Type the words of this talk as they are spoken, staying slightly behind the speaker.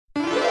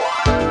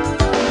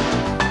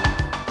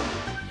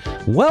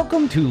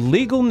Welcome to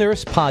Legal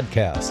Nurse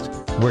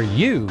Podcast, where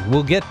you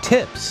will get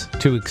tips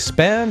to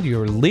expand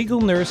your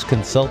legal nurse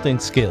consulting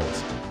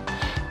skills.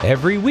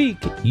 Every week,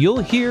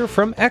 you'll hear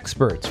from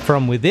experts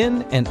from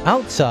within and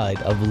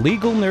outside of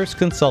legal nurse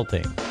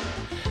consulting.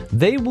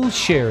 They will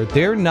share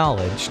their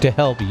knowledge to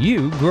help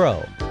you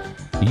grow.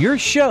 Your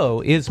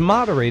show is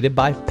moderated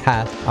by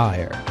Pat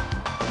Iyer,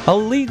 a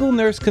legal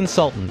nurse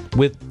consultant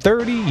with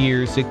 30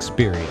 years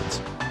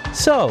experience.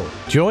 So,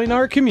 join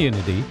our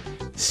community,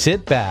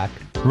 sit back,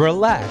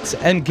 relax,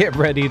 and get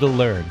ready to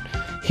learn.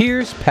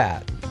 Here's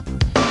Pat.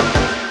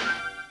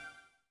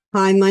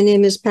 Hi, my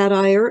name is Pat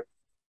Iyer,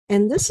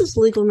 and this is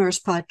Legal Nurse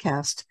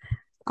Podcast.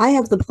 I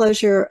have the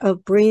pleasure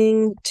of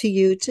bringing to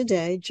you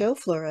today Joe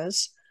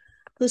Flores,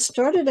 who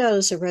started out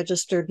as a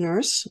registered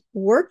nurse,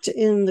 worked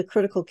in the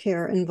critical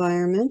care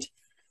environment,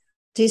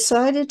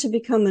 decided to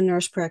become a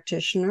nurse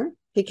practitioner,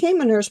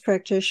 became a nurse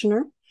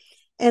practitioner,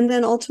 and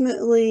then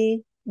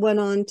ultimately went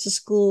on to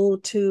school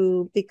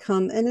to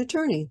become an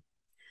attorney.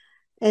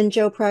 And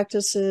Joe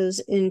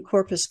practices in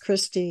Corpus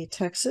Christi,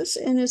 Texas,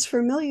 and is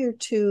familiar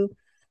to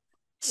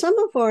some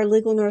of our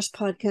Legal Nurse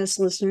Podcast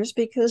listeners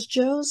because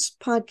Joe's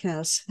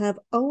podcasts have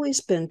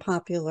always been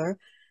popular.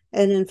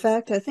 And in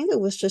fact, I think it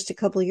was just a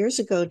couple of years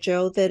ago,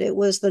 Joe, that it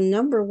was the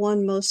number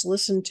one most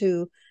listened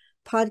to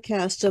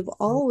podcast of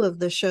all of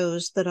the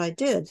shows that I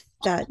did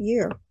that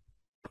year.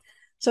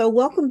 So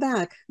welcome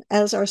back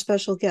as our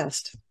special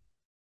guest.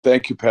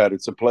 Thank you, Pat.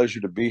 It's a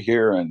pleasure to be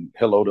here, and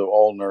hello to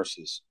all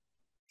nurses.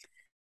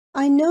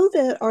 I know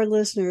that our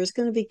listener is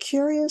going to be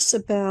curious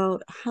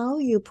about how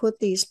you put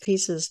these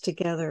pieces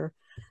together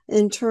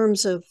in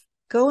terms of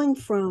going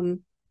from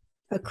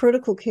a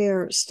critical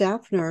care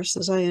staff nurse,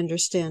 as I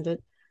understand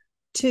it,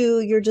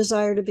 to your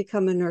desire to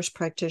become a nurse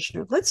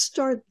practitioner. Let's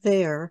start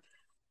there.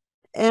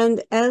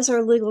 And as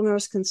our legal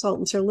nurse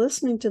consultants are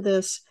listening to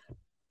this,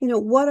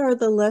 what are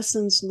the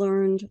lessons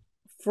learned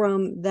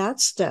from that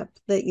step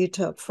that you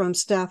took from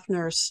staff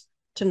nurse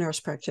to nurse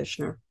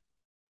practitioner?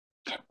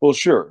 Well,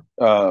 sure.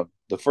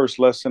 The first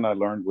lesson I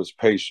learned was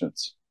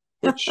patience,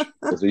 which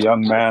as a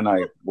young man,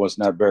 I was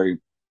not very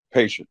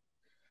patient,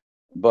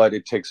 but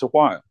it takes a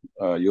while.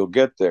 You'll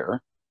get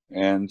there.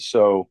 And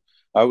so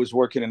I was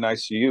working in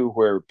ICU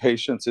where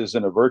patience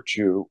isn't a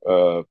virtue.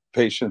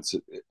 Patience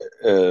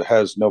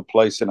has no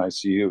place in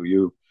ICU.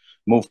 You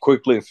move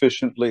quickly,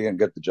 efficiently, and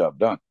get the job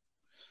done.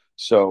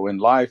 So in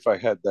life, I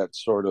had that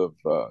sort of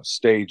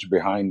stage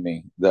behind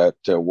me, that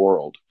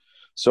world.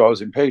 So I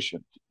was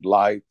impatient,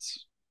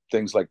 lights,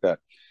 things like that.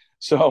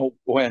 So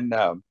when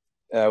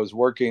I was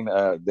working,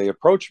 they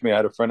approached me. I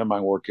had a friend of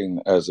mine working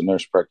as a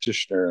nurse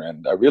practitioner,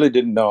 and I really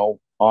didn't know,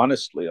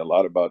 honestly, a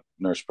lot about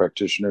nurse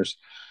practitioners.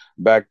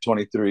 Back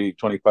 23,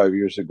 25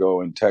 years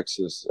ago in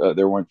Texas,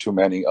 there weren't too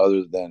many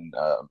other than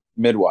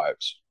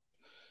midwives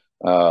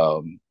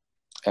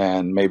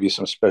and maybe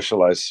some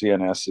specialized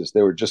CNSs.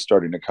 They were just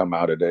starting to come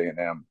out at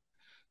A&M.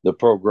 The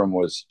program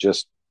was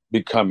just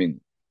becoming,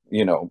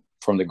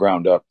 from the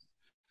ground up.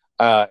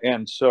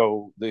 And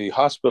so the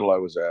hospital I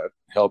was at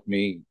helped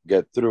me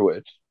get through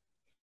it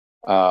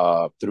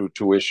through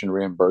tuition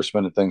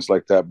reimbursement and things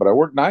like that. But I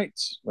worked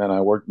nights, and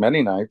I worked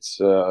many nights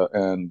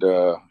and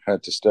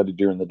had to study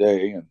during the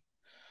day.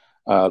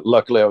 And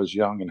luckily I was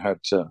young and had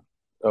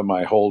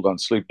my hold on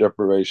sleep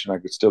deprivation. I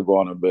could still go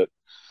on a bit.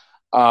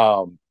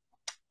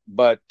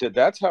 But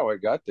that's how I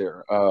got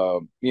there.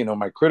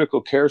 My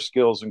critical care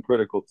skills and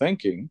critical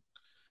thinking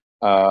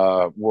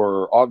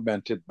were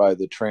augmented by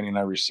the training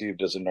I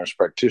received as a nurse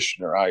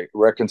practitioner. I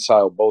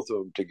reconcile both of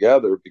them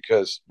together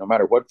because no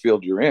matter what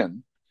field you're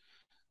in,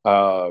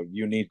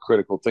 you need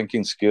critical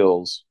thinking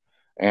skills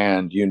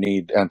and you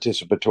need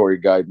anticipatory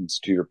guidance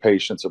to your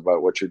patients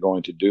about what you're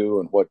going to do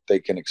and what they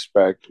can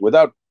expect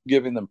without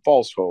giving them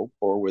false hope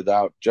or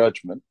without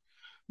judgment,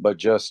 but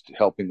just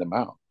helping them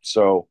out.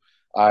 So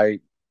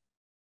I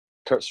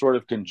sort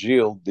of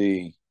congealed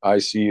the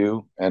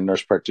ICU and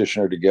nurse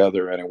practitioner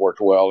together, and it worked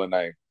well. And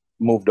I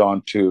moved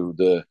on to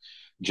the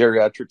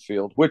geriatric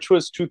field, which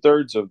was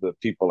 2/3 of the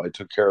people I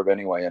took care of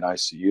anyway in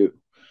ICU.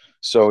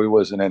 So it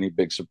wasn't any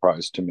big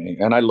surprise to me,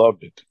 and I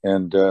loved it.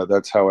 And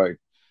that's how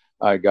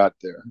I got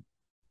there.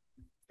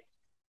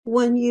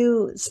 When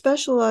you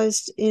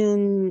specialized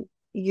in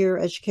your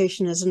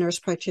education as a nurse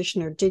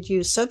practitioner, did you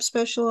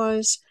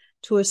subspecialize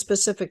to a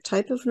specific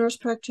type of nurse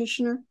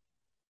practitioner?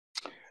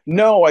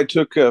 No, I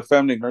took a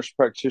family nurse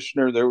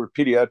practitioner. There were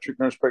pediatric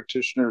nurse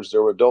practitioners.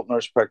 There were adult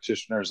nurse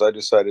practitioners. I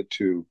decided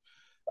to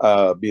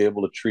be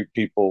able to treat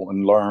people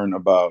and learn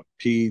about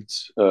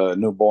peds,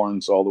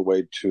 newborns, all the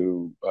way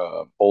to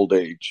old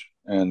age,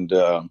 and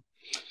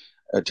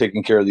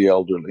taking care of the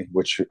elderly.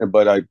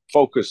 But I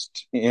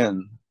focused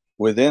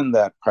within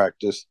that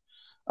practice.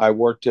 I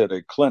worked at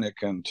a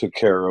clinic and took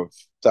care of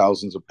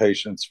thousands of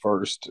patients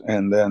first,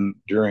 and then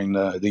during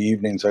the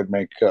evenings, I'd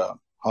make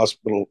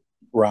hospital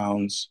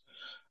rounds,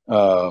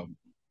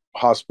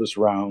 hospice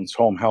rounds,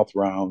 home health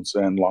rounds,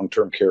 and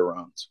long-term care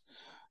rounds.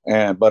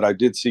 But I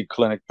did see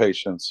clinic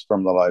patients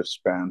from the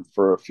lifespan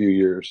for a few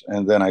years,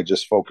 and then I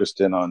just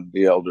focused in on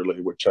the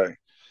elderly, which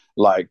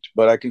liked,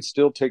 but I can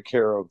still take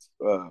care of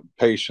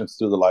patients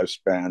through the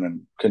lifespan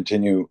and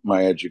continue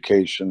my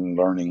education and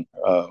learning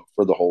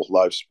for the whole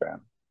lifespan.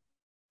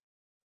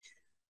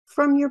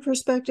 From your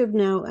perspective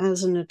now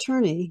as an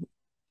attorney,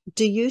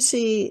 do you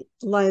see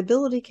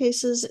liability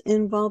cases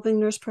involving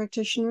nurse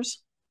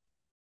practitioners?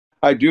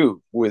 I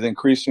do, with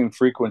increasing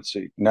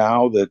frequency.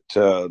 Now that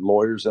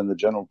lawyers and the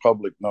general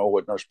public know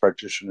what nurse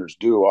practitioners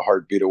do, a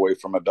heartbeat away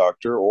from a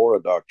doctor or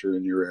a doctor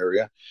in your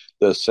area,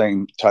 the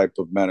same type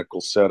of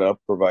medical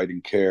setup,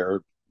 providing care,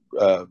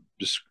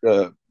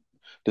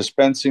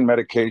 dispensing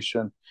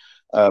medication,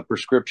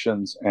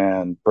 prescriptions,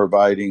 and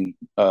providing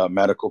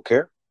medical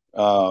care.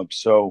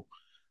 So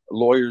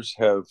lawyers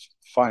have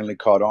finally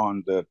caught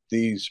on that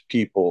these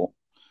people,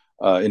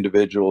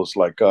 individuals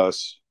like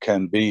us,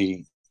 can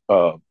be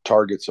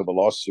targets of a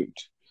lawsuit.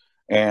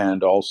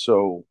 And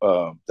also,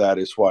 that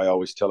is why I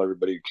always tell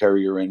everybody to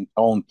carry your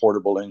own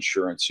portable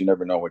insurance. You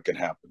never know what can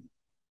happen.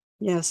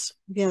 Yes,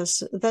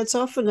 yes. That's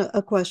often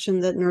a question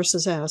that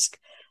nurses ask.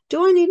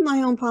 Do I need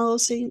my own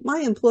policy? My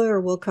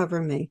employer will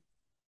cover me.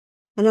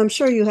 And I'm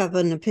sure you have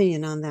an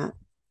opinion on that.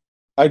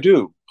 I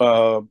do.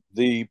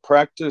 The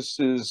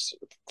practices,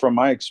 from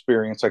my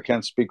experience, I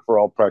can't speak for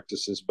all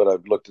practices, but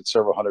I've looked at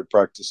several hundred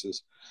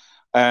practices.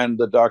 And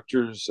the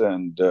doctors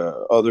and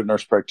other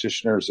nurse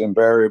practitioners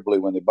invariably,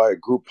 when they buy a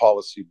group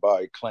policy,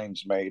 buy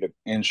claims made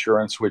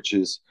insurance, which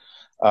is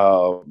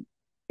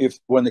if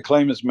when the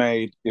claim is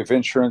made, if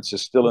insurance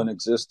is still in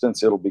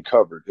existence, it'll be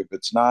covered. If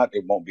it's not,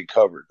 it won't be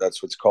covered.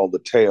 That's what's called the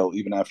tail,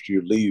 even after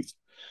you leave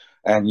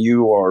and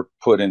you are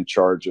put in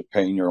charge of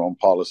paying your own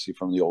policy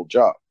from the old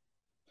job.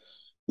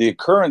 The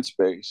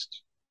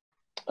occurrence-based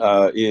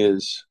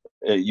is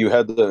you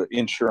had the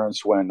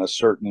insurance when a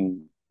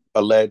certain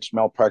alleged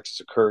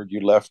malpractice occurred,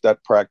 you left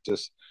that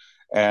practice,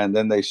 and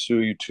then they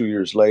sue you 2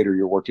 years later,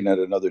 you're working at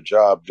another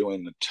job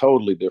doing a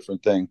totally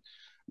different thing.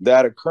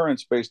 That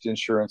occurrence-based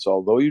insurance,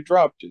 although you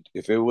dropped it,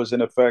 if it was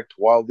in effect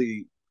while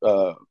the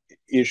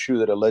issue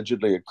that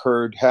allegedly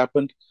occurred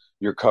happened,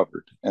 you're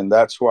covered. And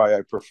that's why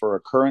I prefer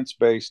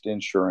occurrence-based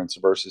insurance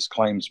versus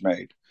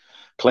claims-made.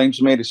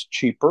 Claims-made is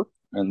cheaper,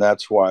 and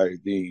that's why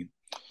the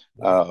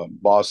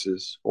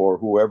bosses or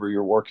whoever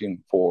you're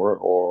working for,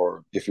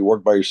 or if you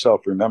work by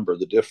yourself, remember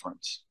the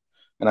difference.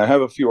 And I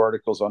have a few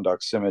articles on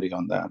Doximity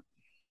on that.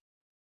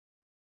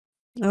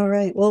 All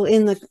right. Well,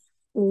 in the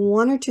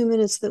 1 or 2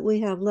 minutes that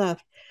we have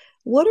left,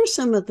 what are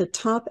some of the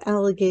top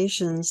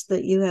allegations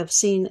that you have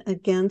seen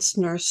against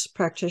nurse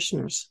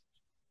practitioners?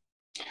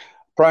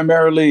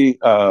 Primarily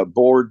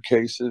board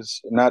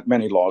cases, not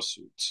many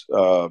lawsuits.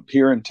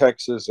 Here in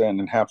Texas and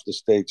in half the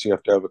states, you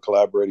have to have a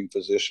collaborating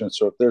physician.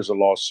 So if there's a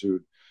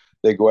lawsuit,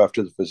 they go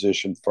after the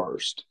physician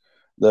first.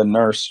 The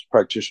nurse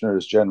practitioner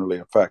is generally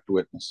a fact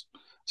witness.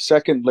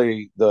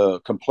 Secondly, the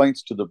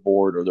complaints to the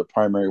board are the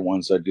primary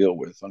ones I deal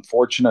with.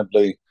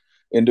 Unfortunately,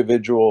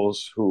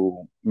 individuals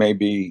who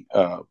maybe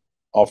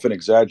often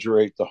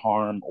exaggerate the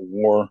harm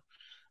or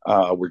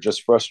were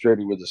just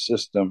frustrated with the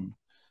system,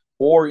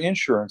 or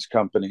insurance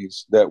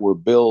companies that were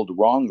billed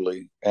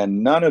wrongly,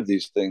 and none of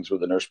these things were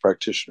the nurse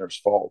practitioner's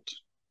fault.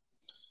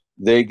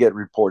 They get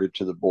reported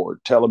to the board.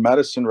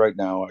 Telemedicine right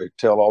now, I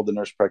tell all the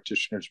nurse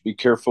practitioners, be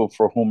careful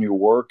for whom you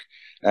work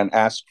and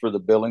ask for the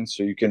billing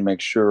so you can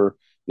make sure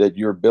that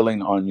your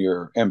billing on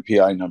your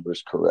MPI number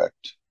is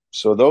correct.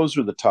 So those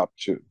are the top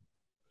two.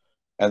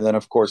 And then,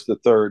 of course, the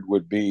third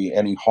would be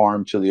any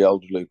harm to the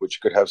elderly, which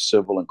could have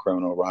civil and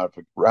criminal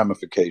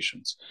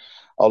ramifications,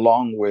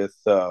 along with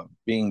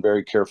being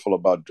very careful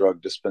about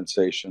drug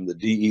dispensation. The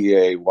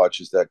DEA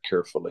watches that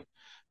carefully.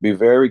 Be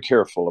very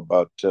careful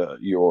about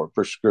your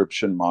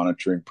prescription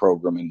monitoring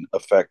program in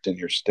effect in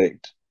your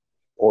state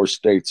or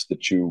states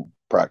that you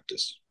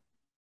practice.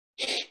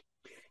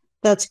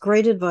 That's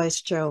great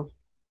advice, Joe.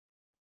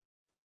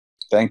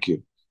 Thank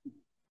you.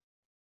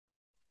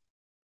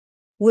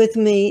 With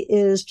me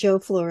is Joe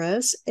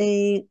Flores,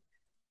 a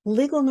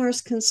legal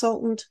nurse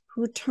consultant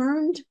who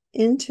turned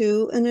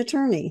into an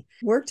attorney,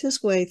 worked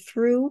his way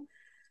through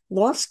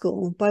law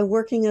school by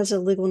working as a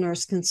legal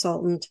nurse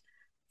consultant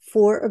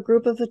for a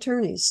group of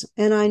attorneys.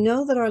 And I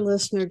know that our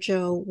listener,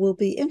 Joe, will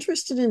be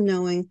interested in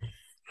knowing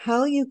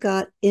how you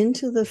got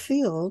into the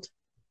field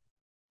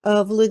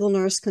of legal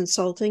nurse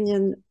consulting.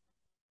 And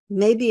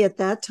maybe at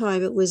that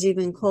time it was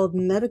even called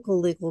medical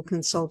legal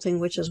consulting,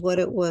 which is what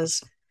it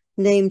was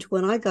named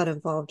when I got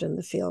involved in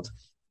the field.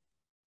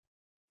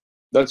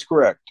 That's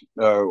correct.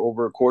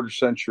 Over a quarter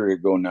century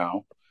ago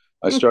now,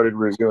 I started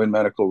reviewing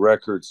medical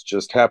records,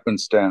 just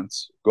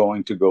happenstance,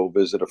 going to go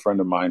visit a friend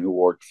of mine who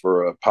worked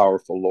for a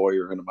powerful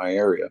lawyer in my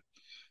area.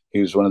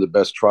 He was one of the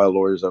best trial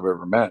lawyers I've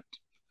ever met.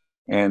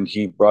 And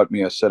he brought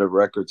me a set of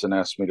records and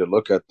asked me to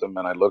look at them.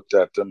 And I looked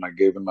at them, I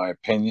gave him my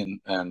opinion,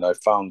 and I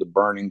found the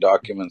burning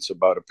documents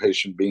about a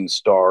patient being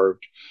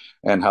starved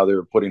and how they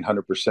were putting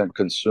 100%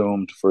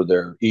 consumed for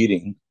their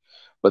eating.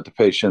 But the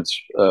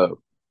patient's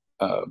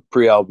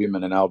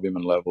pre-albumin and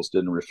albumin levels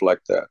didn't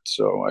reflect that.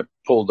 So I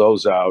pulled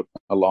those out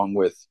along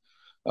with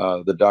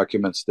the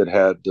documents that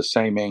had the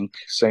same ink,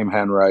 same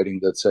handwriting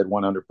that said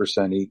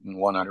 100% eaten,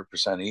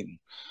 100% eaten.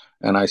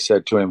 And I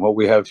said to him, what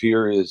we have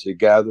here is a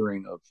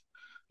gathering of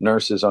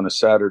nurses on a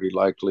Saturday,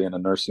 likely in a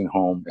nursing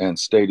home, and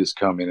state is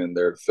coming and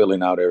they're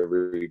filling out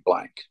every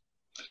blank.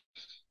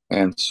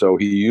 And so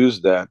he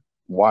used that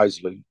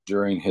wisely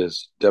during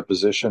his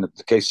deposition at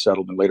the case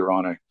settlement. Later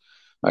on,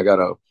 I got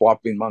a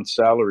whopping month's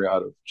salary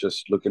out of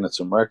just looking at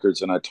some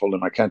records. And I told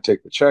him I can't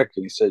take the check.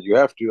 And he said, you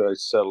have to. I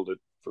settled it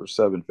for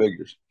 7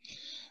 figures.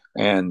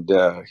 And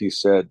he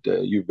said,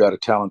 you've got a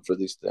talent for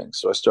these things.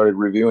 So I started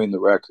reviewing the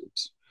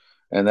records.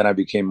 And then I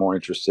became more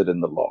interested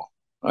in the law.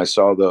 I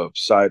saw the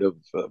side of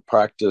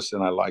practice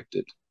and I liked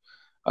it.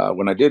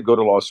 When I did go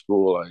to law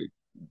school, I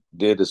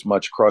did as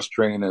much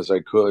cross-training as I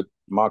could,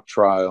 mock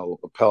trial,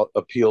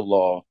 appeal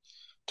law,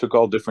 took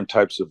all different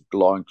types of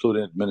law,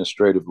 including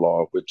administrative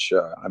law, which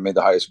I made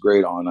the highest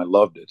grade on. I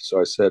loved it.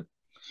 So I said,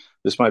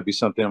 this might be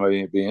something I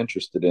might be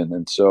interested in.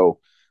 And so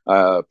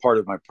part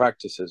of my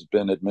practice has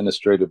been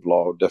administrative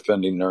law,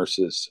 defending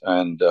nurses,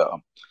 and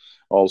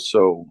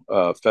also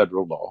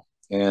federal law.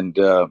 And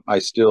I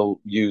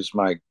still use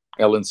my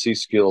LNC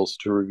skills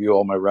to review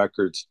all my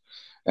records.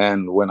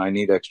 And when I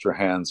need extra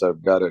hands,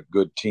 I've got a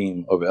good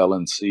team of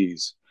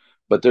LNCs.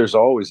 But there's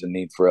always a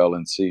need for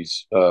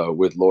LNCs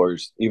with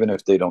lawyers, even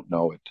if they don't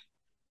know it.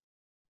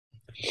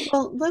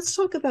 Well, let's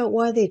talk about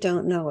why they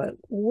don't know it.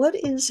 What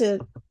is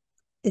it?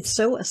 It's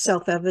so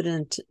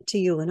self-evident to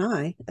you and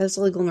I, as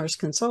legal nurse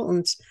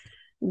consultants,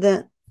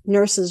 that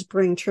nurses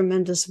bring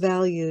tremendous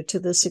value to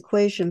this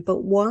equation.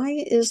 But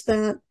why is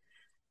that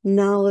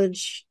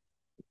knowledge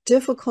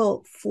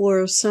difficult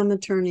for some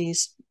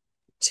attorneys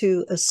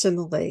to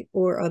assimilate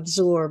or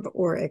absorb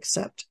or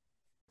accept?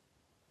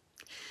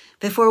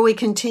 Before we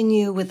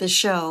continue with the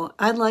show,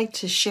 I'd like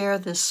to share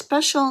this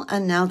special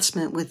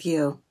announcement with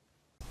you.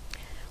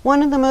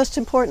 One of the most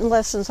important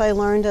lessons I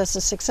learned as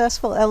a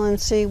successful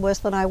LNC was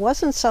that I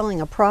wasn't selling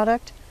a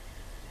product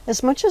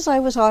as much as I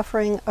was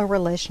offering a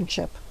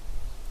relationship.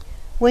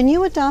 When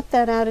you adopt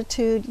that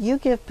attitude, you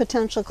give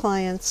potential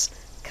clients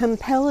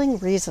compelling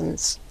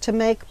reasons to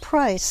make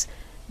price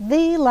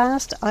the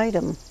last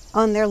item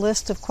on their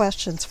list of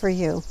questions for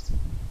you,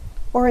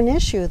 or an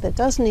issue that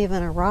doesn't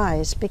even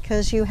arise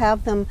because you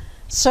have them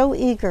so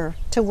eager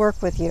to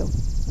work with you.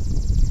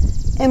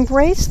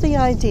 Embrace the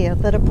idea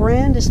that a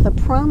brand is the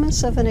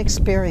promise of an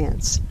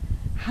experience.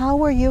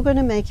 How are you going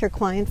to make your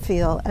client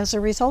feel as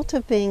a result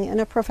of being in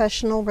a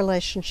professional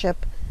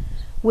relationship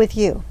with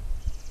you?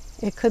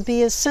 It could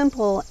be as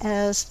simple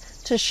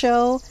as to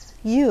show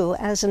you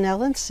as an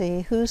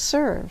LNC who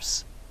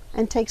serves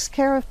and takes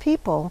care of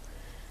people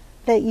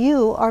that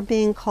you are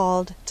being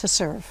called to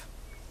serve.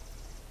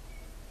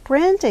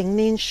 Branding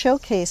means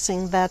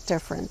showcasing that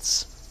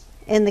difference.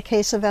 In the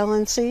case of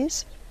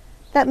LNCs,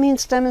 that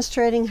means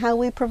demonstrating how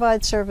we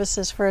provide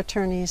services for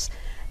attorneys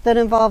that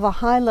involve a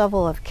high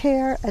level of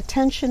care,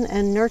 attention,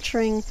 and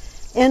nurturing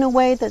in a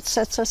way that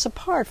sets us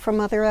apart from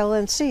other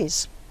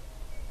LNCs.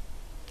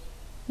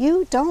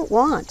 You don't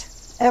want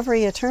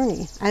every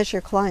attorney as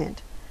your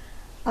client.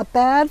 A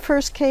bad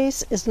first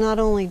case is not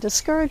only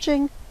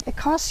discouraging, it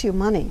costs you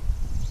money.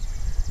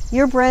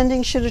 Your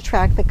branding should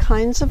attract the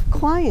kinds of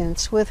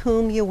clients with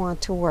whom you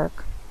want to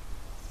work.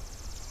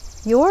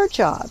 Your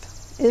job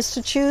is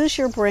to choose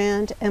your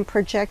brand and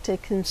project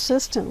it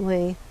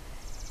consistently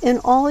in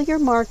all your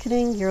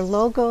marketing, your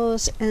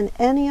logos, and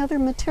any other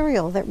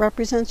material that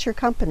represents your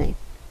company.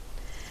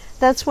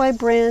 That's why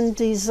brand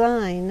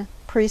design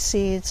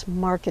precedes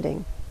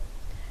marketing.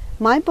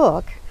 My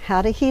book,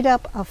 How to Heat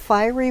Up a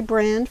Fiery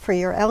Brand for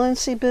Your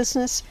LNC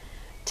Business,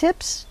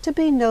 Tips to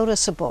Be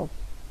Noticeable,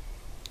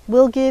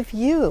 will give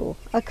you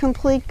a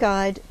complete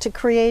guide to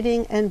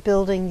creating and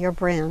building your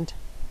brand.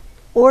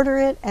 Order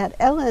it at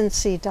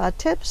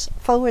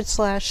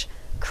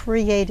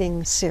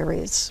lnc.tips/creating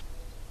series.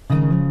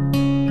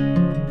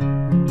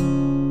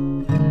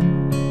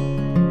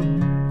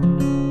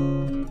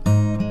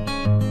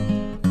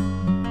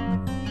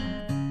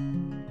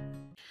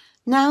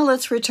 Now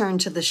let's return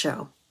to the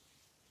show.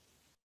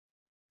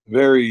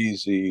 Very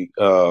easy.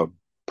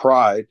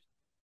 Pride,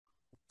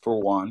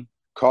 for one,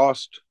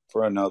 cost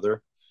for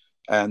another,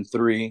 and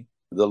 3,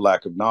 the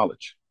lack of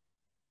knowledge.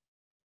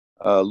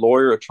 A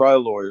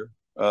trial lawyer,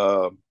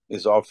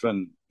 is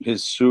often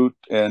his suit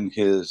and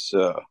his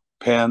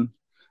pen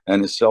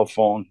and his cell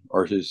phone,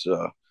 or his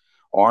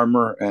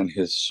armor and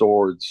his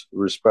swords,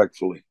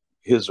 respectfully,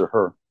 his or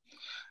her.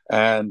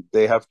 And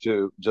they have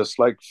to, just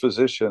like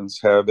physicians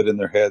have it in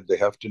their head, they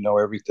have to know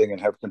everything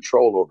and have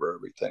control over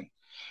everything.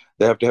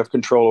 They have to have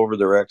control over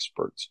their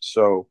experts.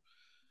 So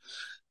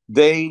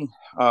they,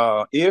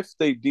 if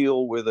they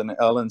deal with an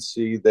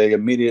LNC, they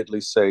immediately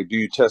say, do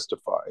you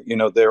testify?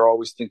 They're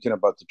always thinking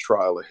about the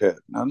trial ahead.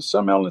 Now,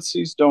 some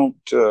LNCs don't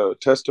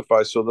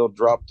testify, so they'll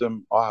drop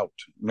them out.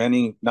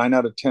 9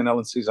 out of 10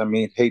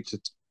 LNCs, hate to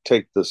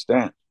take the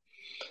stand.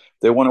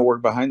 They want to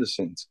work behind the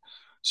scenes.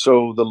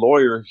 So the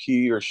lawyer,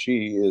 he or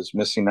she, is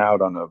missing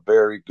out on a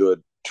very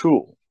good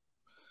tool.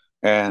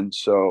 And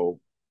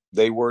so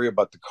they worry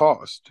about the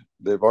cost.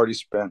 They've already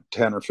spent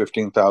 10 or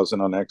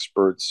 15,000 on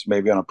experts,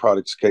 maybe on a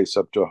product's case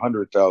up to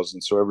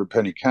 100,000. So every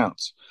penny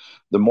counts.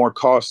 The more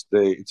cost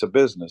it's a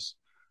business.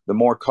 the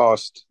more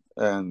cost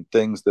and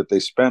things that they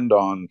spend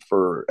on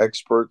for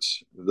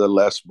experts, the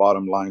less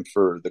bottom line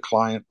for the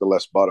client, the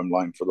less bottom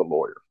line for the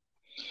lawyer.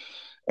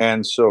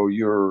 And so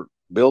you're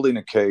building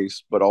a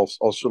case, but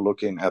also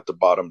looking at the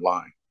bottom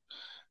line.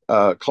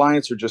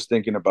 Clients are just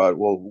thinking about,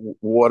 well,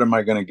 what am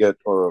I going to get,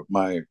 or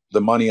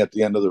the money at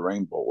the end of the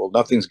rainbow? Well,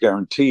 nothing's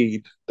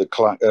guaranteed.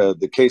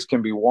 The case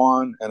can be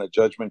won and a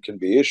judgment can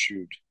be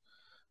issued,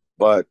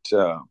 but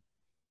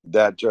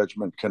that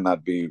judgment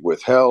cannot be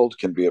withheld,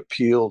 can be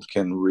appealed,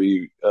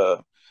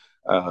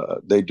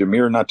 they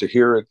demur not to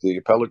hear it, the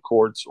appellate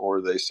courts,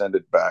 or they send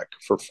it back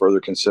for further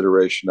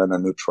consideration and a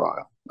new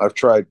trial. I've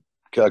tried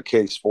a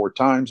case 4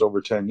 times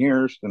over 10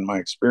 years in my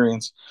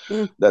experience.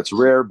 That's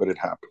rare, but it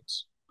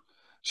happens.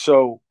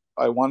 So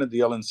I wanted the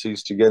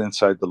LNCs to get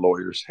inside the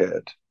lawyer's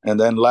head. And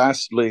then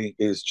lastly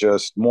is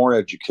just more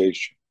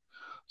education.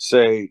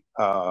 Say,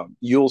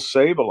 you'll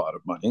save a lot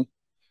of money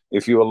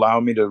if you allow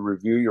me to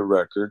review your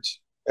records,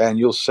 and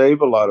you'll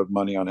save a lot of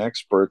money on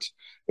experts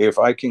if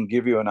I can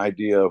give you an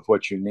idea of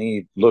what you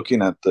need,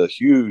 looking at the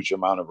huge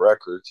amount of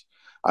records.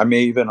 I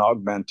may even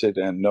augment it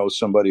and know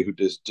somebody who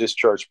does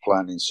discharge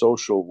planning,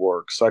 social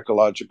work,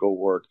 psychological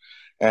work,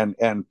 and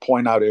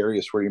point out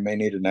areas where you may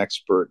need an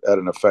expert at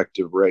an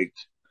effective rate.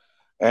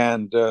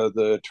 And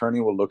the attorney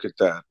will look at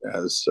that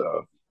as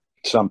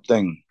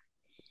something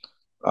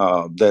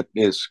that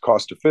is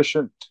cost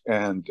efficient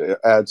and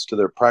adds to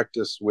their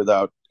practice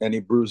without any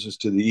bruises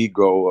to the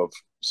ego of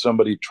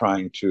somebody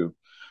trying to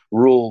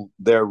rule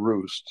their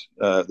roost,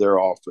 their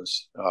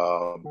office.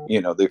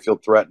 They feel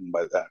threatened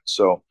by that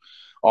so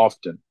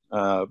often.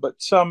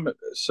 But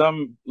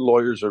some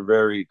lawyers are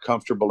very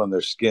comfortable in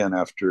their skin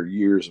after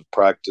years of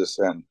practice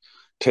and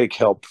take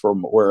help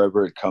from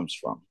wherever it comes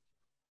from.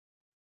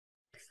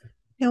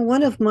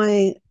 One of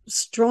my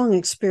strong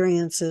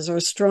experiences or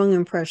strong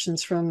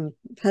impressions from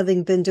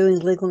having been doing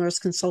legal nurse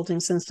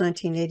consulting since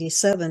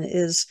 1987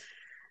 is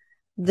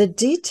the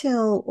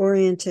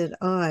detail-oriented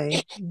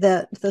eye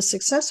that the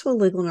successful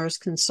legal nurse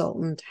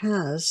consultant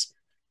has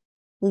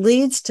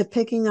leads to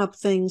picking up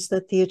things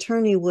that the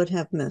attorney would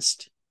have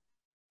missed.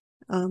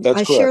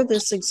 I share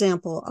this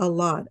example a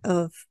lot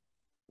of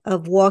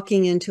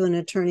walking into an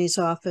attorney's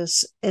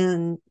office,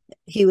 and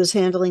he was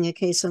handling a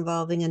case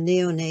involving a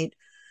neonate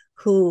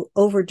who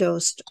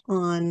overdosed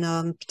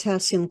on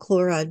potassium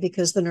chloride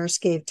because the nurse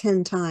gave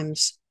 10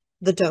 times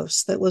the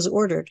dose that was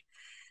ordered.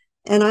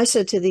 And I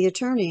said to the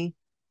attorney,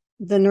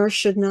 the nurse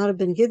should not have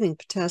been giving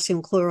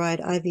potassium chloride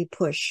IV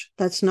push.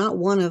 That's not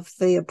one of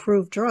the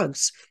approved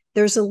drugs.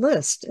 There's a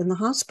list in the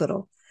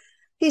hospital.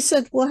 He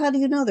said, well, how do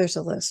you know there's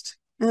a list?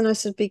 And I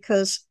said,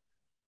 because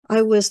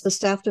I was the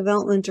staff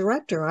development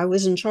director. I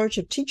was in charge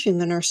of teaching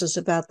the nurses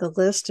about the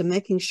list and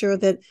making sure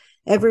that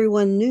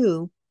everyone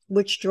knew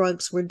which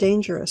drugs were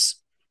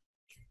dangerous.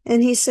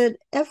 And he said,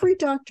 I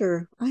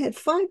had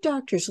 5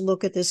 doctors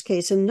look at this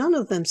case, and none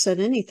of them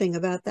said anything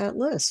about that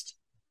list.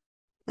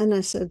 And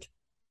I said,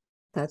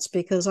 that's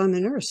because I'm a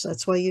nurse.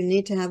 That's why you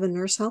need to have a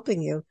nurse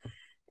helping you.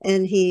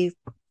 And he,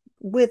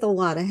 with a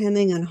lot of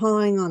hemming and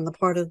hawing on the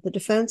part of the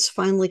defense,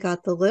 finally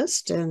got the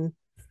list, and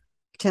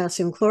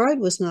potassium chloride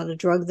was not a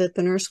drug that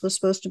the nurse was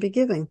supposed to be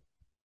giving.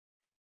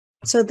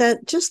 So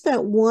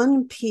that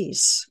one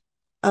piece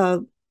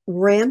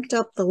ramped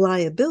up the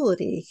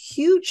liability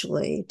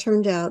hugely.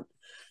 Turned out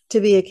to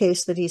be a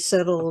case that he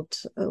settled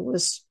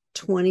was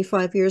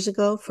 25 years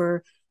ago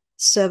for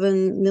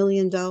 $7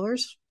 million.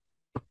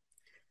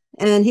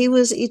 And he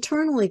was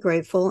eternally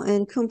grateful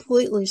and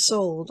completely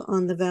sold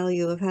on the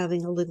value of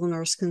having a legal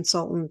nurse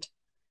consultant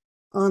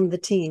on the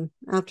team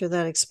after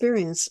that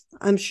experience.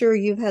 I'm sure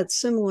you've had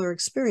similar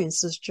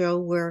experiences, Joe,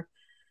 where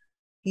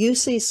you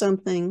see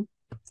something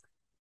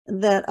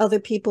that other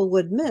people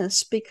would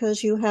miss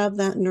because you have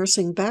that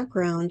nursing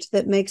background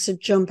that makes it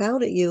jump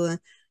out at you and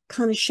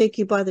kind of shake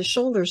you by the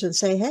shoulders and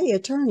say, hey,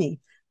 attorney,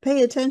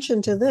 pay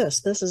attention to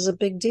this. This is a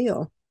big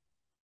deal.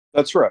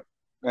 That's right.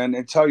 And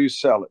it's how you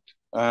sell it.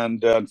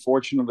 And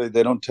unfortunately,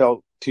 they don't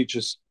teach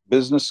us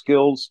business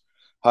skills,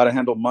 how to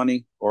handle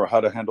money, or how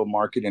to handle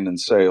marketing and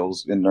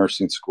sales in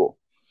nursing school.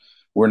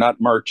 We're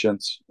not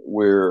merchants.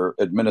 We're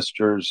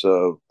administrators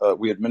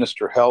we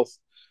administer health,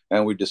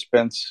 and we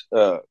dispense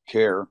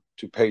care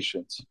to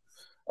patients.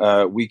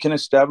 We can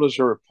establish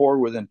a rapport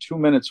within 2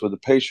 minutes with a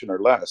patient or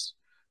less.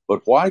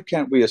 But why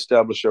can't we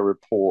establish a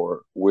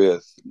rapport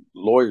with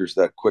lawyers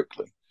that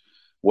quickly?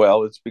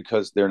 Well, it's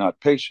because they're not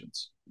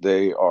patients.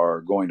 They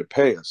are going to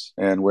pay us,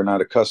 and we're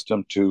not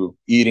accustomed to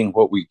eating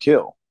what we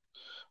kill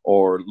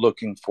or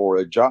looking for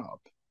a job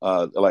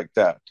like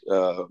that.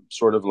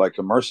 Sort of like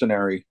a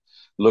mercenary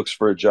looks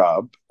for a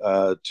job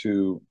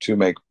to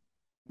make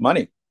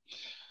money.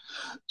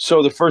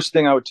 So the first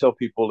thing I would tell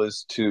people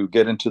is to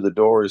get into the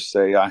door is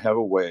say, I have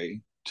a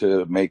way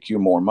to make you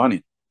more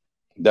money.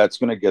 That's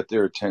going to get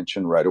their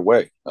attention right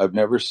away. I've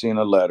never seen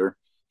a letter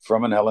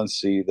from an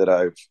LNC that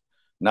I've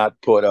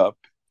not put up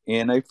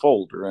in a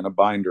folder, in a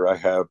binder. I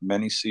have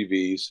many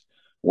CVs.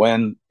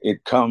 When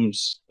it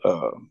comes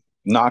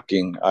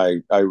knocking,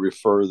 I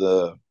refer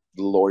the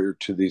lawyer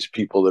to these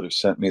people that have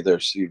sent me their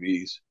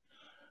CVs.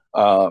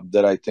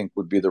 that I think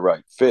would be the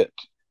right fit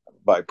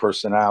by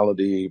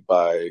personality,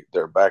 by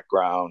their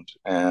background,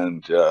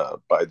 and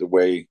by the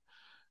way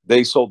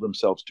they sold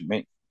themselves to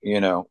me,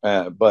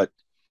 but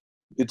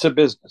it's a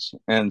business.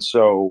 And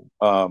so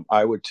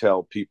I would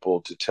tell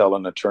people to tell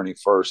an attorney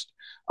first,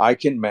 I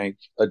can make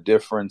a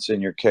difference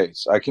in your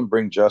case. I can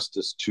bring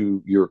justice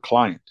to your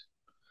client.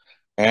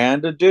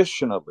 And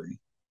additionally,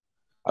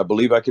 I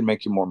believe I can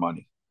make you more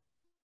money.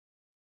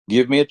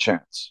 Give me a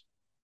chance.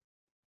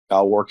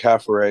 I'll work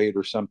half a rate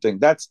or something.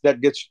 That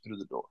gets you through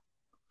the door.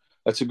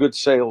 That's a good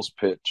sales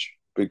pitch,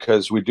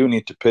 because we do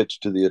need to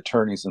pitch to the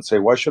attorneys and say,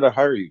 why should I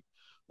hire you?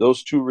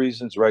 Those two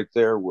reasons right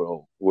there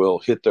will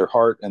hit their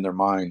heart and their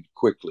mind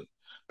quickly,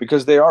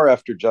 because they are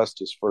after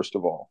justice, first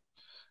of all.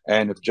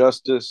 And if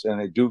justice, and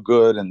they do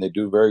good and they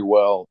do very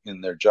well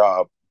in their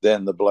job,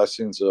 then the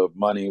blessings of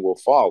money will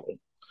follow.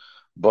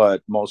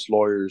 But most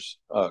lawyers,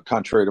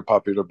 contrary to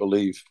popular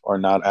belief, are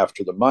not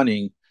after the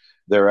money.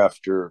 They're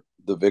after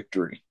the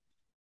victory.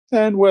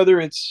 And whether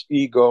it's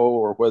ego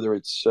or whether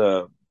it's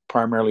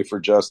primarily for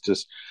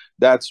justice,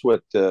 that's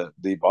what the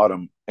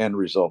bottom end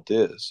result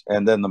is.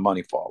 And then the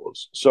money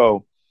follows.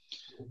 So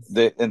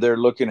they're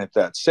looking at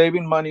that.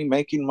 Saving money,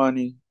 making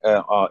money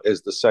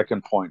is the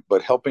second point,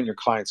 but helping your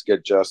clients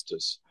get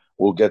justice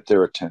will get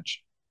their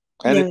attention.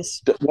 And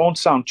yes, it won't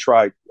sound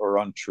trite or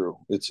untrue.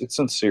 It's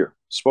sincere,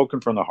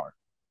 spoken from the heart.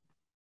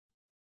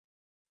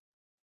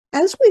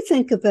 As we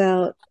think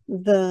about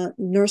the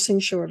nursing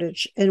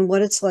shortage and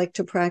what it's like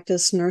to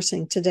practice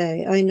nursing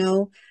today, I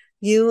know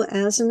you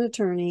as an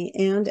attorney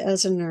and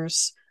as a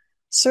nurse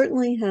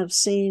certainly have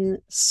seen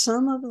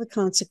some of the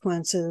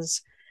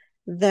consequences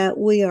that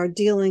we are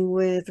dealing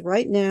with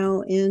right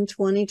now in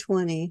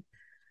 2020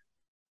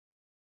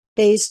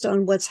 based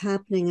on what's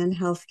happening in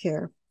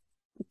healthcare.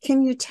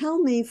 Can you tell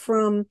me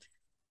from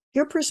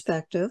your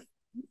perspective,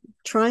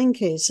 trying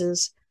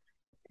cases,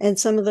 and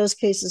some of those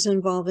cases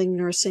involving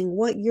nursing,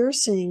 what you're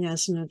seeing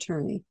as an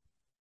attorney?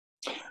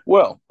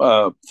 Well,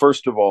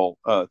 first of all,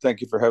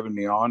 thank you for having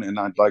me on. And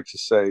I'd like to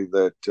say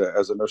that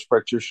as a nurse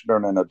practitioner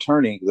and an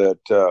attorney,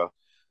 that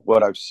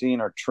what I've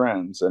seen are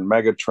trends and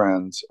mega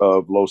trends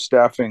of low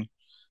staffing.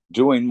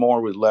 Doing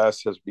more with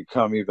less has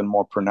become even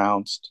more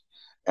pronounced,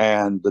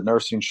 and the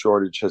nursing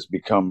shortage has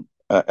become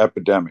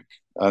epidemic.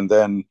 And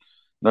then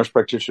nurse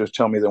practitioners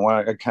tell me that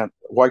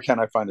why can't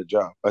I find a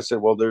job? I said,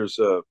 well, there's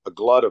a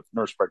glut of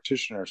nurse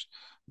practitioners,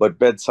 but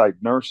bedside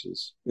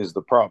nurses is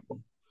the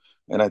problem.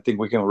 And I think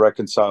we can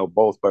reconcile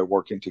both by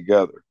working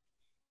together.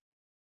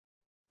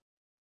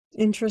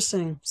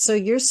 Interesting. So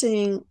you're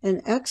seeing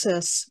an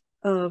excess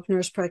of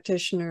nurse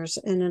practitioners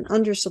and an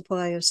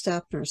undersupply of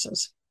staff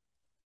nurses.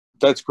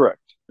 That's correct.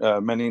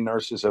 Many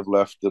nurses have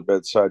left the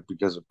bedside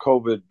because of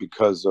COVID,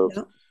 because of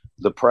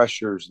the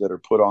pressures that are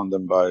put on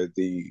them by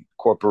the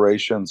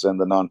corporations and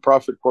the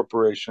nonprofit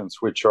corporations,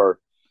 which are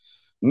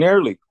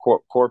nearly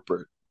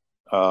corporate,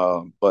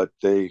 but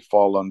they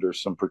fall under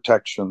some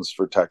protections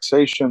for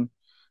taxation,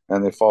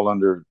 and they fall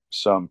under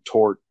some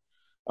tort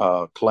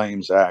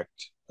claims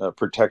act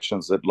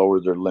protections that lower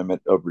their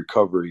limit of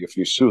recovery if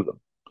you sue them.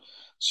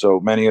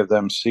 So many of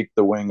them seek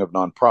the wing of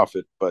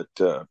nonprofit, but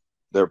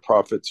their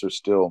profits are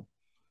still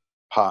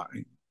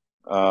high,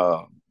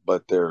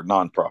 but they're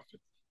nonprofit.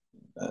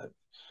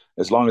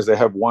 As long as they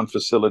have one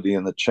facility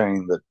in the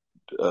chain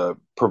that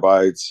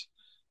provides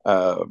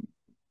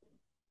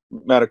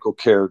medical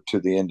care to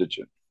the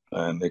indigent,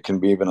 and it can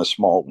be even a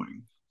small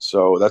wing.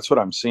 So that's what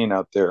I'm seeing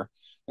out there.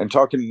 And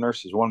talking to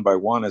nurses one by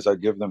one as I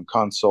give them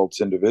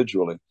consults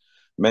individually,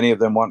 many of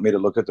them want me to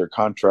look at their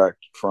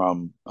contract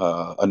from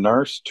a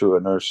nurse to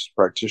a nurse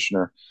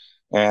practitioner.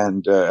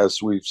 And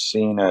as we've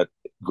seen at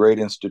great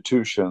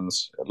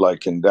institutions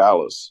like in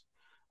Dallas,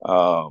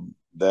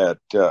 that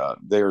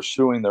they are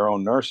suing their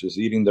own nurses,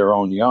 eating their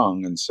own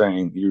young, and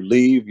saying, you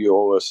leave, you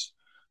owe us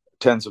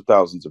tens of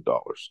thousands of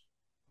dollars.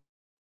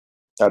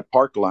 At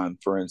Parkland,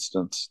 for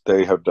instance,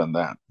 they have done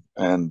that.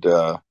 And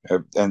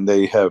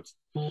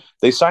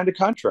they signed a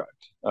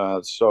contract.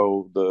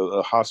 So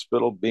the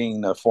hospital,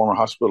 being a former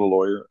hospital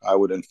lawyer, I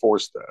would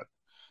enforce that.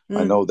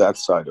 I know that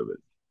side of it.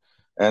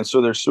 And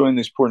so they're suing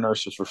these poor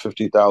nurses for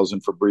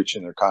 $50,000 for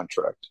breaching their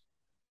contract,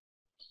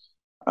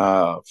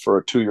 for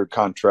a 2-year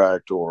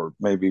contract, or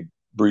maybe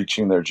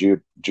breaching their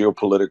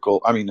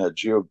geographical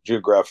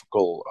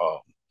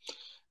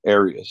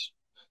areas.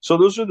 So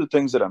those are the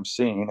things that I'm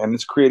seeing, and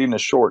it's creating a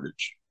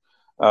shortage.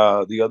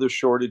 The other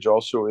shortage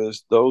also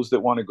is those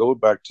that want to go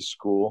back to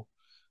school.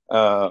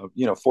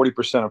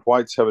 40% of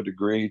whites have a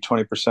degree,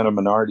 20% of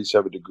minorities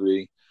have a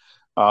degree.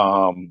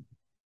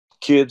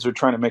 Kids are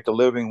trying to make a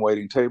living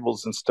waiting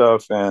tables and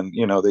stuff, and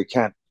they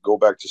can't go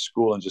back to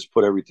school and just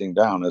put everything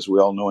down. As we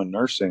all know, in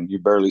nursing, you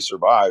barely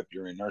survive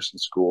during nursing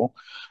school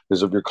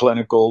because of your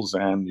clinicals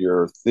and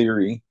your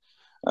theory.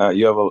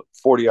 You have a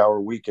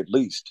 40-hour week at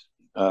least,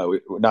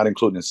 not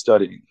including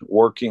studying.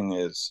 Working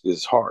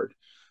is hard.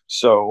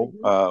 So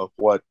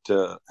what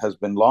has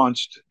been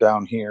launched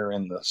down here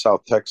in the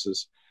South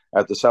Texas,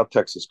 at the South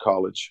Texas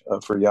College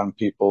for young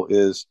people,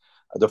 is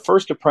the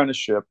first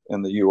apprenticeship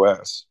in the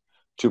U.S.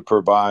 to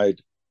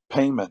provide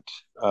payment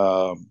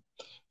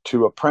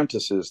to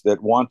apprentices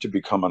that want to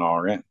become an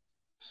RN,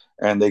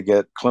 and they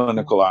get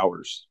clinical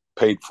hours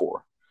paid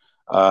for.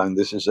 And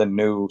this is a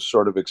new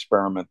sort of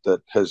experiment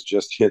that has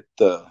just hit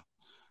the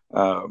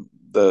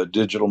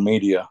digital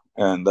media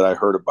and that I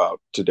heard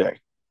about today,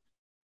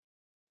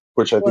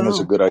 which I think is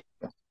a good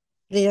idea.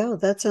 Yeah,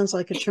 that sounds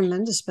like a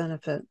tremendous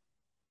benefit.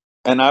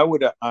 And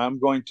I'm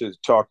going to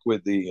talk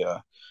with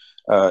the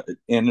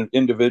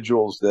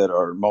individuals that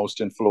are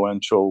most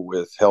influential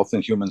with health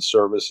and human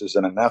services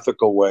in an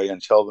ethical way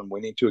and tell them we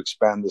need to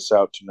expand this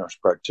out to nurse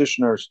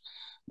practitioners.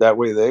 That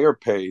way they are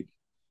paid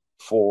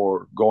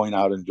for going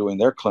out and doing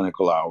their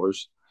clinical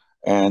hours,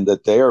 and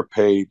that they are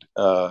paid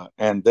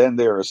and then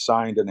they're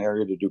assigned an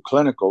area to do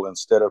clinical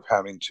instead of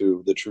having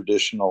to the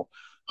traditional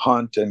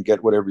hunt and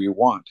get whatever you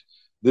want.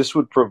 This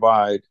would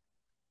provide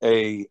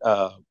a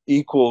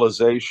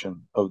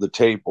equalization of the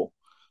table.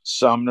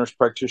 Some nurse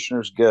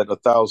practitioners get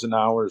 1,000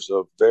 hours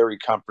of very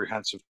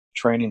comprehensive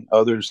training.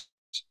 Others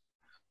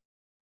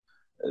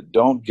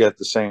don't get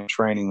the same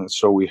training. And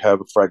so we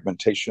have a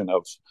fragmentation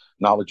of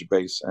knowledge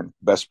base and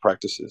best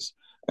practices.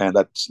 And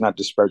that's not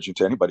disparaging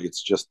to anybody.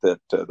 It's just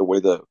that the way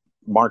the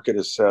market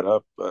is set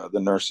up, the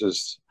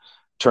nurses,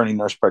 turning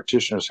nurse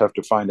practitioners, have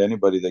to find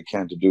anybody they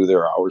can to do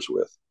their hours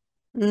with.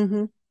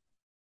 Mm-hmm.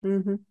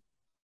 Mm-hmm.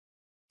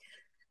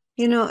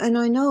 You know, and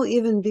I know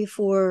even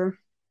before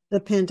the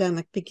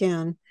pandemic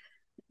began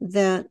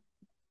that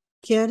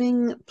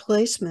getting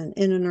placement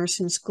in a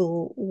nursing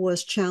school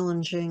was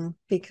challenging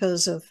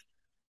because of,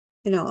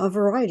 you know, a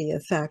variety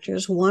of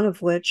factors, one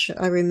of which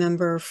I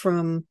remember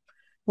from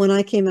when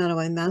I came out of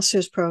my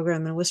master's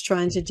program and was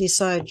trying to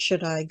decide,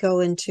 should I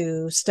go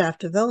into staff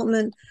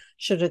development?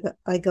 Should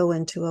I go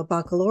into a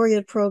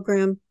baccalaureate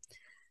program?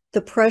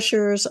 The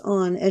pressures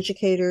on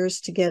educators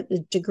to get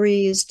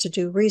degrees, to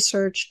do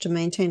research, to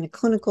maintain a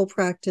clinical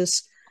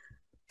practice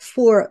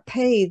for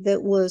pay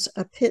that was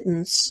a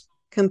pittance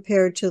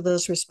compared to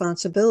those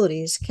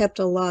responsibilities kept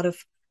a lot of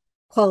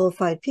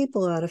qualified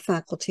people out of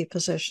faculty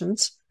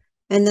positions.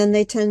 And then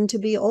they tend to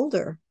be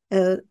older.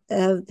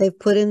 They've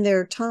put in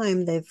their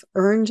time, they've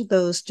earned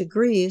those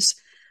degrees.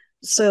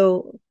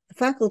 So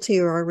faculty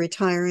are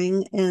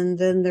retiring, and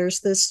then there's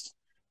this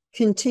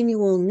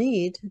continual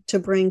need to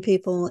bring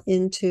people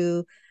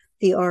into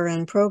the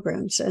RN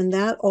programs. And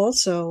that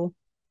also,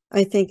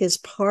 I think, is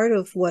part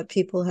of what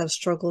people have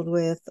struggled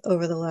with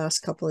over the last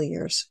couple of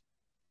years.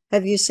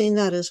 Have you seen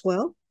that as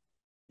well?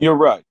 You're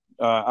right.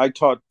 I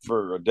taught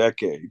for a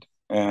decade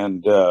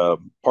and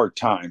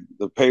part-time.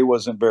 The pay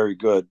wasn't very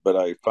good, but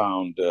I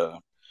found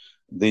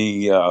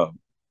the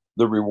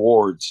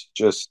rewards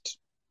just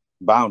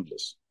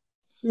boundless.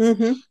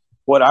 Mm-hmm.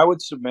 What I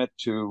would submit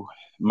to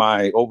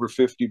my over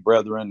 50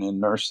 brethren in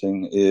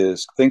nursing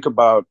is think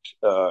about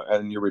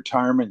in your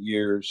retirement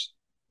years,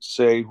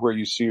 say where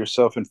you see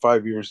yourself in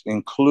 5 years,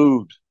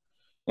 include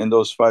in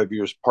those 5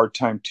 years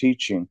part-time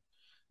teaching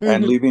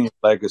and leaving a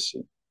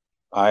legacy.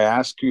 I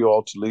ask you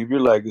all to leave your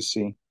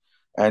legacy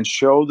and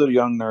show the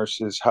young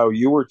nurses how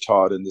you were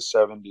taught in the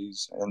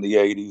 70s and the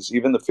 80s,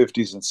 even the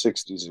 50s and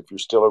 60s. If you're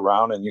still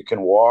around and you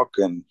can walk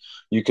and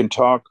you can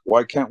talk,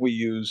 why can't we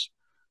use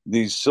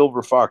these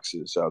silver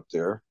foxes out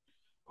there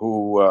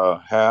who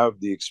have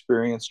the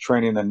experience,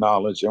 training, and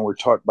knowledge, and were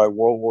taught by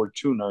World War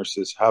II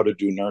nurses how to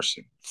do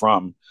nursing,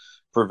 from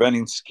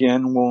preventing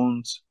skin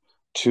wounds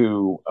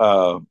to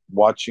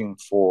watching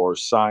for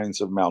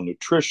signs of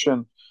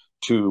malnutrition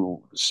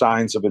to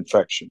signs of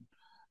infection,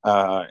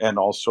 and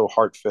also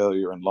heart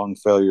failure and lung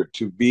failure,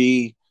 to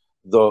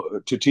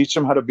teach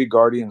them how to be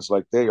guardians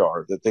like they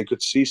are, that they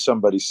could see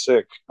somebody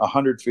sick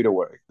 100 feet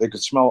away. They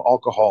could smell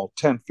alcohol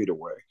 10 feet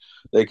away.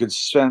 They could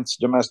sense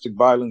domestic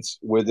violence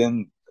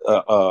within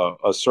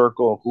a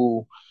circle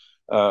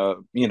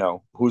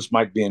whose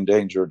might be in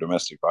danger of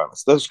domestic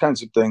violence. Those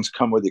kinds of things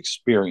come with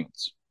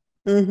experience.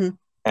 Mm-hmm.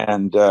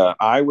 And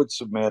I would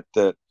submit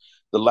that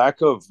the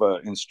lack of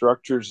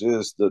instructors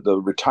is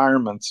the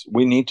retirements.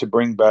 We need to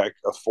bring back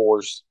a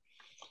force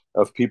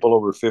of people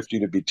over 50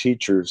 to be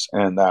teachers.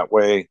 And that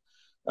way,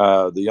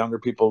 the younger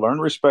people learn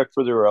respect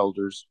for their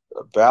elders,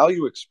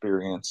 value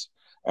experience,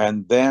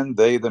 and then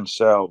they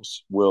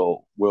themselves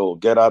will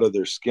get out of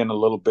their skin a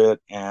little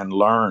bit and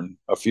learn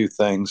a few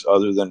things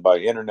other than by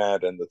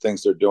internet and the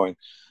things they're doing.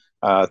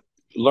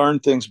 Learn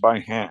things by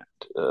hand,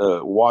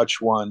 watch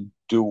one,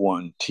 do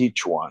one,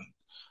 teach one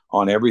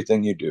on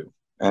everything you do,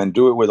 and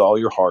do it with all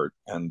your heart,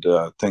 and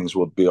things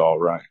will be all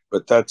right.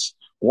 But that's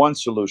one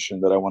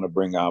solution that I want to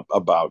bring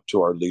about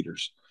to our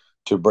leaders,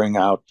 to bring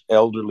out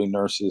elderly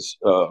nurses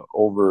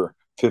over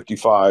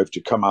 55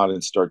 to come out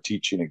and start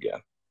teaching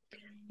again.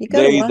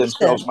 They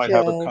themselves might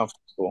have a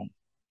comfortable.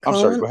 I'm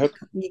sorry, go ahead.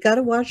 You got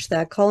to watch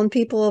that. Calling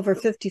people over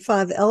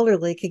 55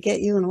 elderly could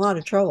get you in a lot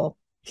of trouble.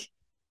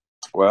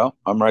 Well,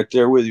 I'm right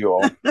there with you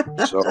all.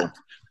 So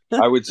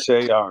I would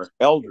say our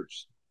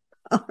elders.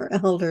 Our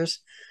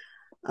elders.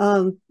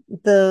 The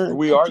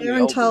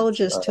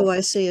gerontologist who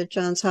I see at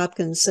Johns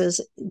Hopkins says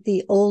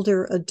the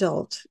older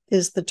adult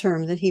is the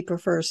term that he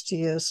prefers to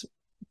use.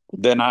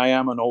 Then I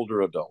am an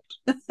older adult.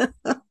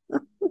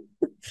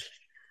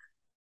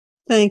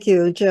 Thank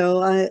you,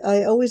 Joe.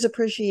 I always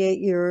appreciate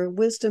your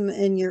wisdom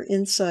and your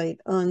insight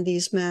on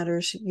these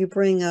matters. You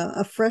bring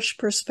a fresh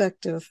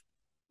perspective,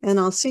 and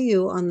I'll see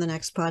you on the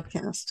next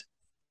podcast.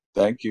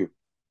 Thank you.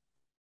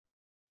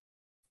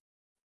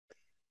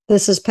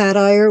 This is Pat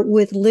Iyer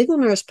with Legal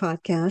Nurse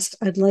Podcast.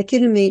 I'd like you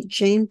to meet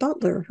Jane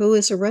Butler, who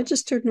is a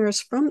registered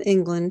nurse from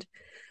England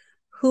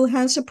who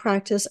has a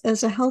practice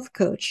as a health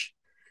coach.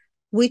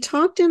 We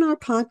talked in our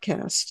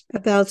podcast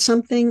about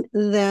something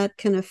that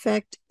can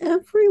affect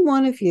every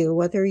one of you,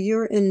 whether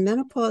you're in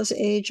menopause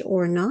age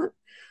or not,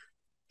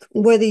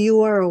 whether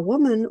you are a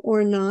woman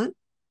or not,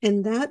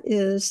 and that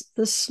is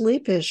the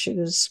sleep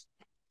issues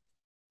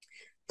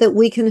that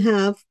we can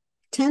have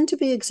tend to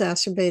be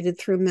exacerbated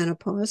through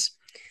menopause.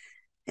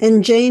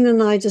 And Jane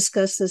and I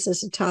discussed this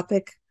as a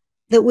topic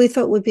that we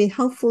thought would be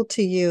helpful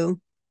to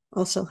you,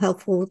 also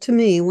helpful to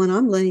me when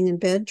I'm laying in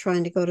bed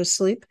trying to go to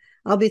sleep.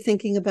 I'll be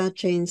thinking about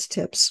Jane's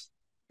tips.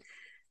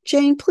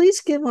 Jane,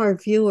 please give our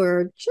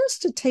viewer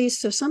just a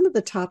taste of some of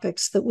the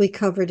topics that we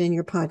covered in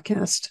your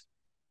podcast.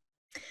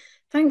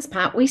 Thanks,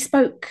 Pat. We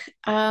spoke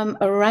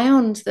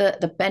around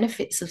the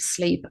benefits of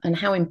sleep and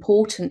how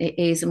important it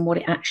is and what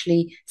it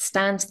actually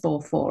stands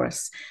for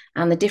us,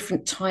 and the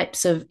different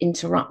types of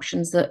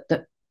interruptions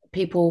that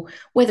people,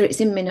 whether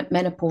it's in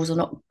menopause or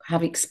not,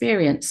 have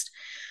experienced.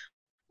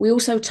 We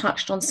also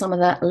touched on some of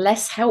the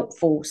less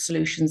helpful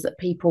solutions that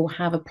people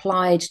have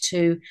applied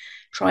to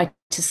try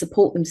to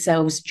support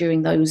themselves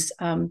during those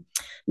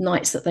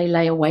nights that they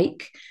lay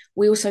awake.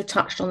 We also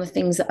touched on the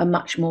things that are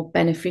much more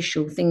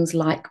beneficial, things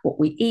like what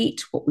we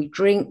eat, what we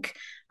drink,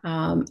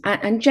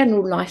 and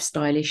general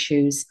lifestyle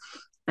issues.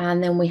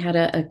 And then we had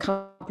a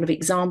couple of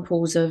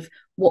examples of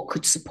what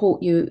could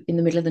support you in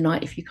the middle of the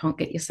night if you can't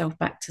get yourself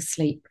back to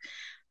sleep.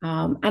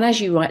 And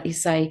as you rightly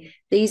say,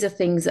 these are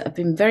things that have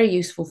been very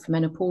useful for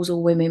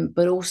menopausal women,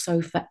 but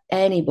also for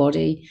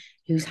anybody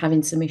who's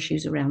having some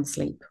issues around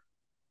sleep.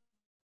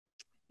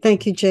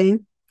 Thank you,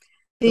 Jane.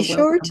 Be You're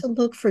sure welcome. to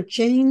look for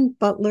Jane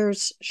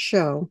Butler's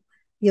show.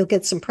 You'll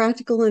get some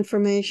practical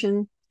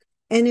information.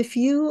 And if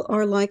you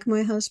are like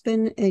my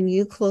husband and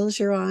you close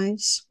your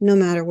eyes, no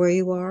matter where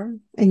you are,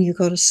 and you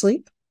go to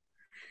sleep,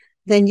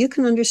 then you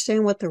can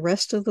understand what the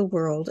rest of the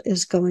world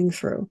is going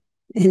through.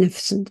 And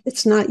if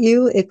it's not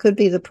you, it could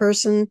be the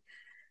person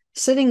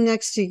sitting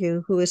next to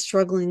you who is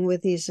struggling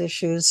with these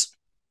issues.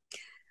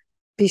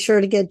 Be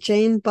sure to get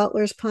Jane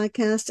Butler's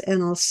podcast,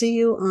 and I'll see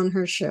you on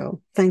her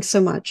show. Thanks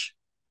so much.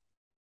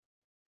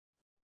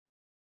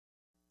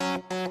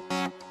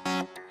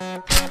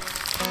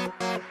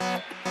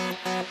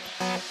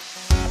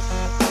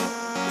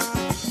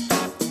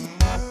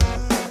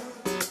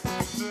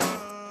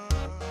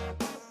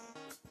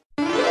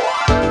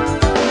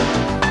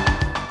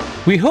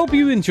 We hope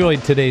you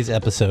enjoyed today's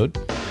episode.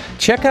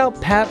 Check out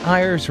Pat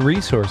Iyer's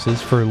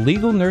resources for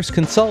legal nurse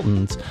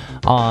consultants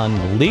on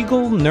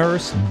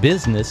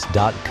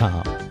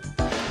legalnursebusiness.com.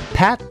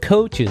 Pat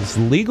coaches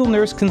legal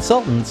nurse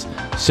consultants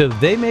so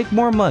they make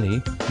more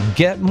money,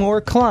 get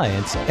more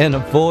clients, and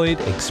avoid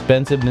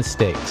expensive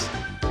mistakes.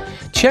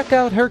 Check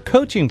out her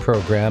coaching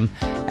program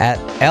at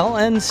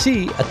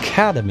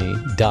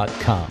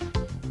lncacademy.com.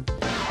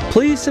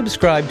 Please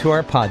subscribe to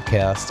our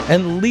podcast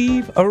and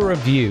leave a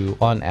review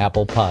on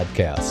Apple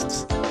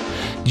Podcasts.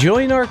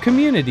 Join our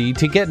community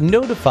to get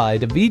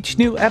notified of each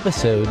new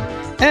episode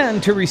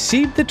and to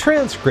receive the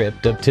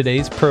transcript of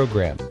today's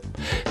program.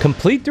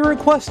 Complete the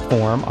request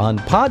form on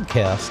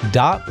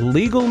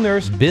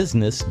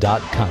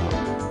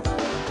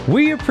podcast.legalnursebusiness.com.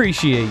 We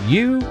appreciate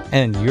you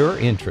and your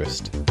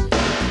interest.